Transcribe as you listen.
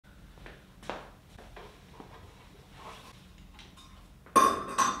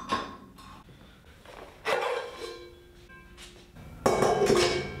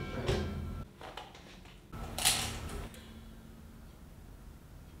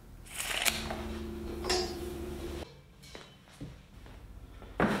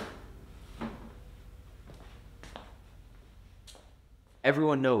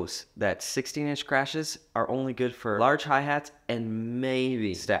Everyone knows that 16-inch crashes are only good for large hi-hats and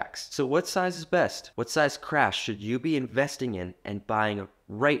maybe stacks. So what size is best? What size crash should you be investing in and buying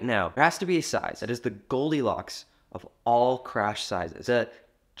right now? There has to be a size that is the Goldilocks of all crash sizes. The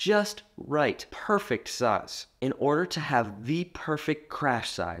just right, perfect size. In order to have the perfect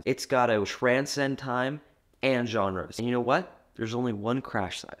crash size, it's gotta transcend time and genres. And you know what? There's only one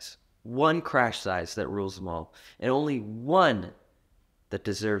crash size. One crash size that rules them all. And only one that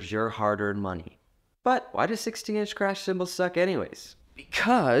deserves your hard-earned money. But why do 16-inch crash cymbals suck anyways?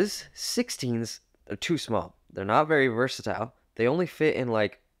 Because 16s are too small. They're not very versatile. They only fit in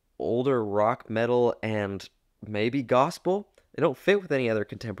like older rock, metal, and maybe gospel. They don't fit with any other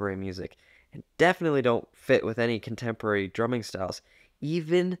contemporary music, and definitely don't fit with any contemporary drumming styles.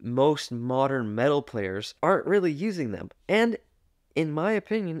 Even most modern metal players aren't really using them. And in my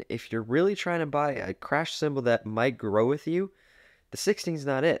opinion, if you're really trying to buy a crash cymbal that might grow with you, the 16's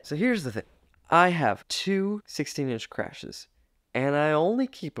not it. So here's the thing. I have two 16-inch crashes, and I only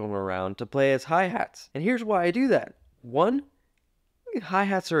keep them around to play as hi-hats. And here's why I do that. One,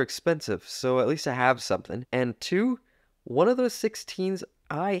 hi-hats are expensive, so at least I have something. And two, one of those 16s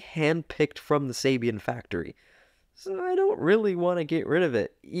I handpicked from the Sabian factory. So I don't really want to get rid of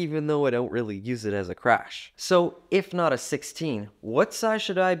it, even though I don't really use it as a crash. So if not a 16, what size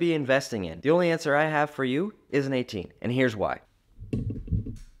should I be investing in? The only answer I have for you is an 18, and here's why.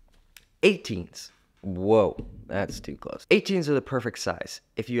 18s. Whoa, that's too close. 18s are the perfect size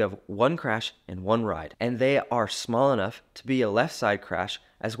if you have one crash and one ride, and they are small enough to be a left side crash,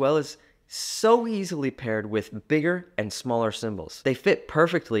 as well as so easily paired with bigger and smaller cymbals. They fit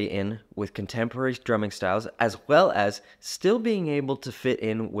perfectly in with contemporary drumming styles, as well as still being able to fit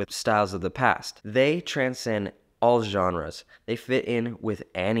in with styles of the past. They transcend all genres. They fit in with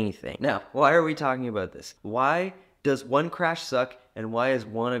anything. Now, why are we talking about this? Why does one crash suck, and why is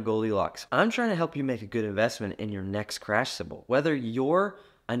one a Goldilocks? I'm trying to help you make a good investment in your next crash cymbal. Whether you're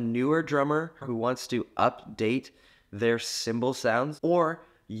a newer drummer who wants to update their cymbal sounds, or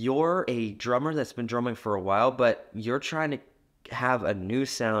you're a drummer that's been drumming for a while, but you're trying to have a new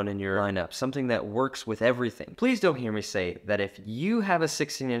sound in your lineup, something that works with everything. Please don't hear me say that if you have a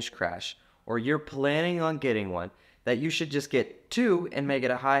 16-inch crash, or you're planning on getting one, that you should just get two and make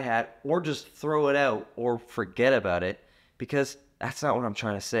it a hi-hat, or just throw it out or forget about it, because that's not what I'm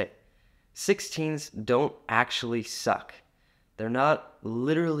trying to say. 16s don't actually suck. They're not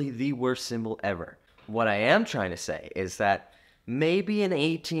literally the worst cymbal ever. What I am trying to say is that maybe an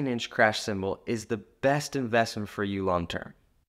 18-inch crash cymbal is the best investment for you long term.